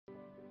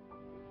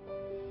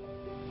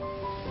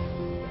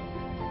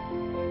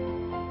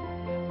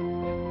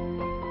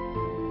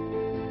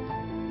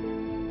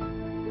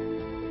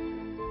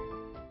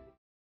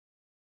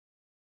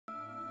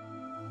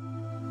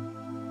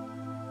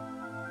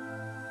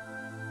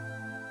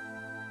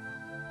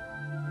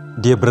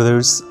Dear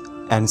brothers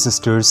and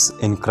sisters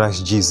in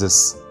Christ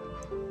Jesus,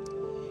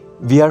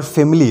 we are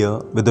familiar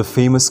with the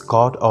famous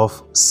quote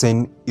of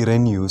Saint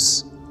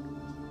Irenaeus,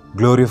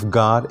 "Glory of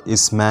God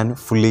is man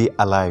fully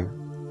alive."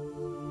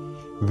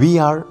 We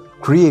are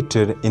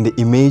created in the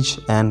image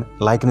and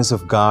likeness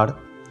of God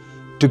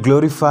to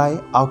glorify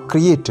our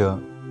Creator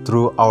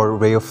through our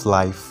way of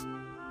life.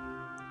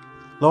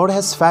 Lord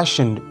has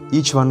fashioned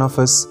each one of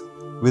us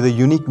with a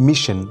unique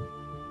mission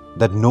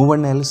that no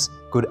one else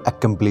could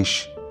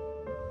accomplish.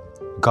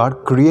 God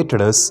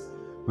created us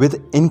with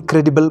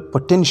incredible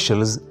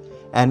potentials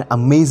and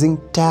amazing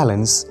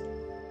talents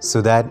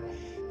so that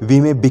we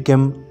may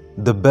become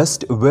the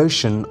best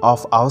version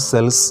of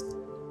ourselves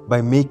by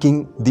making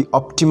the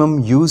optimum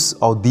use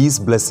of these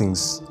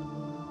blessings.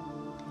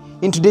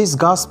 In today's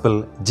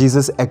Gospel,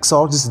 Jesus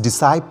exhorts his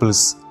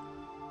disciples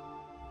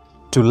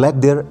to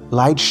let their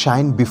light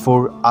shine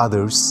before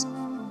others.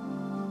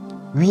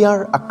 We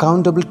are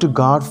accountable to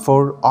God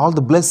for all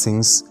the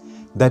blessings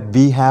that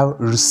we have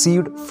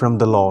received from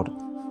the Lord.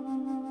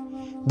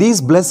 These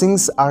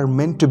blessings are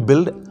meant to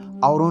build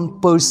our own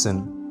person.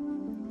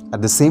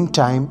 At the same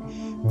time,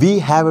 we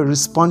have a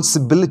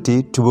responsibility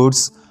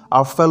towards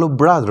our fellow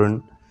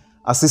brethren,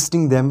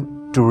 assisting them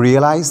to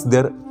realize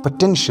their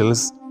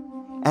potentials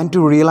and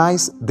to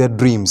realize their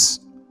dreams.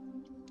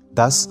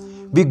 Thus,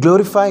 we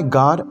glorify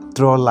God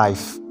through our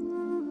life.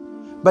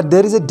 But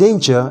there is a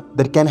danger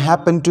that can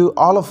happen to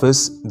all of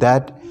us,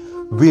 that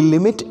we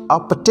limit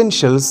our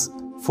potentials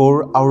for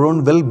our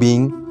own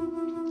well-being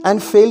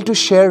and fail to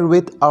share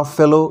with our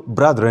fellow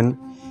brethren,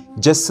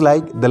 just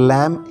like the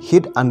lamb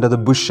hid under the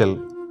bushel.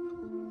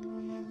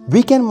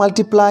 We can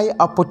multiply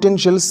our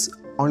potentials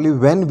only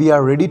when we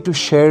are ready to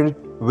share it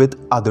with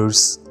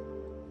others.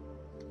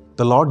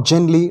 The Lord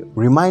gently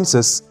reminds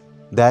us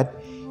that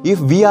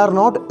if we are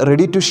not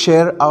ready to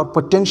share our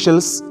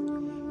potentials,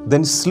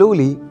 then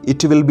slowly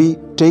it will be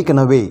taken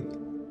away.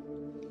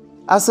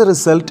 As a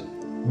result,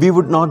 we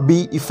would not be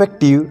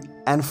effective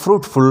and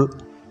fruitful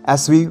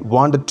as we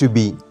wanted to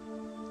be.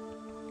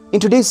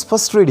 In today's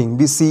first reading,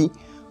 we see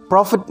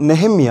Prophet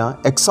Nehemiah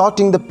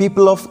exhorting the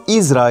people of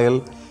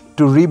Israel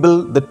to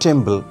rebuild the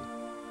temple.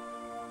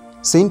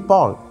 St.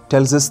 Paul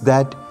tells us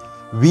that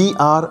we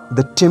are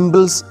the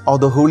temples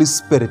of the Holy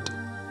Spirit.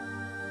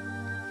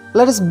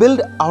 Let us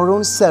build our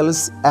own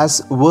selves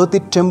as worthy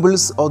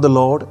temples of the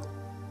Lord,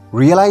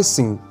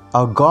 realizing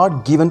our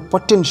God-given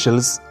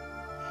potentials,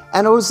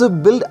 and also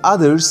build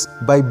others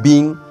by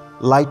being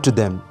light to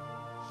them.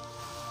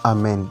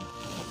 Amen.